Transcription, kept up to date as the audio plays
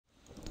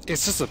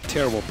It's just a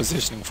terrible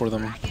positioning for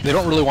them. They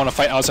don't really want to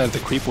fight outside of the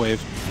creep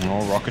wave.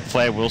 Oh, Rocket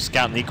Flare will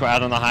scout Nico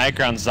out on the higher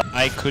ground.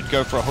 Zai could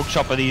go for a hook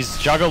shot, but these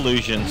Jug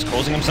Illusions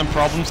causing him some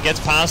problems. Gets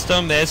past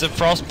him. There's a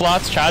Frost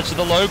Blast charge to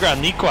the low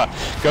ground. Nico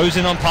goes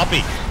in on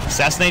Puppey.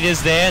 Assassinate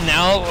is there.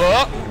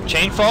 Now,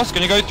 Chain Frost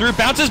going to go through.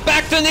 Bounces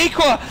back to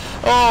Nico.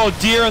 Oh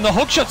dear, and the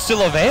hook shot's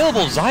still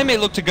available. Zai may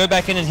look to go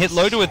back in and hit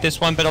Loader with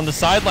this one, but on the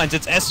sidelines,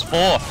 it's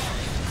S4.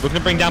 Looking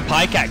to bring down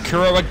Pycat.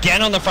 Kuro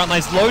again on the front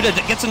lines. Loader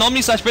gets an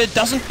Omni Slash, but it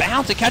doesn't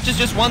bounce. It catches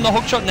just one. The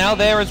hook shot now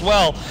there as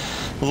well.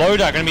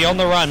 Loader going to be on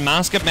the run.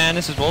 Mask of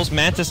Madness as well as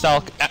Manta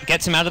Style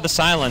gets him out of the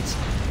silence.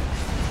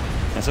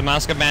 That's a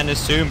Mask of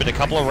Madness soon, but a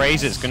couple of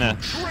raises going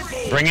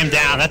to bring him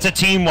down. That's a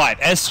team wipe.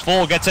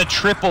 S4 gets a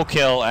triple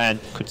kill,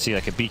 and could see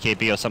like a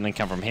BKB or something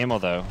come from him,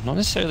 although not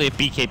necessarily a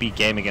BKB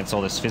game against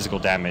all this physical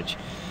damage.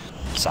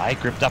 Zai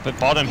gripped up at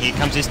bottom. Here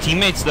comes his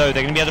teammates though.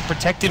 They're going to be able to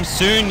protect him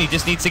soon. He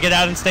just needs to get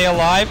out and stay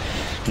alive.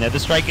 Nether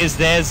Strike is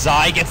there.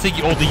 Zai gets the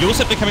Yule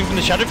Scepter coming from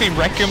the Shadow Fiend.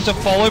 Requiem to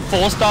follow.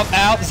 4-star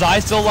out. Zai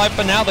still alive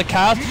for now. The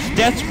cast.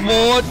 Death's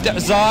Ward.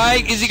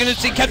 Zai. Is he going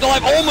to see kept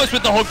alive? Almost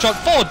with the hook shot.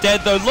 4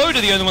 dead though. Loader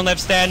the only one left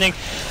standing.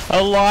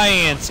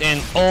 Alliance in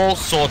all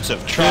sorts of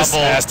trouble. This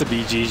has to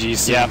be GG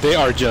soon. Yeah. They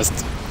are just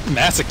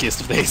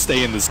masochists if they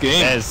stay in this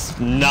game. There's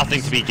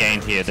nothing to be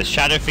gained here. The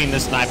Shadow Fiend, the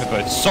Sniper,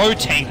 both so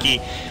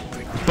tanky.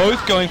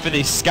 Both going for the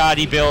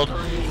Skadi build.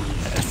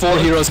 4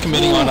 heroes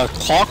committing on a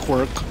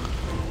Clockwork.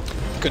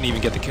 Couldn't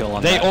even get the kill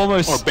on that. They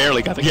almost... Or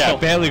barely got the kill. Yeah,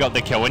 barely got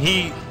the kill. When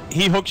he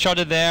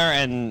hook-shotted there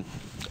and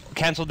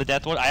cancelled the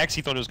Death Ward, I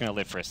actually thought it was going to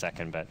live for a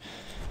second, but...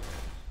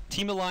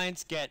 Team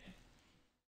Alliance get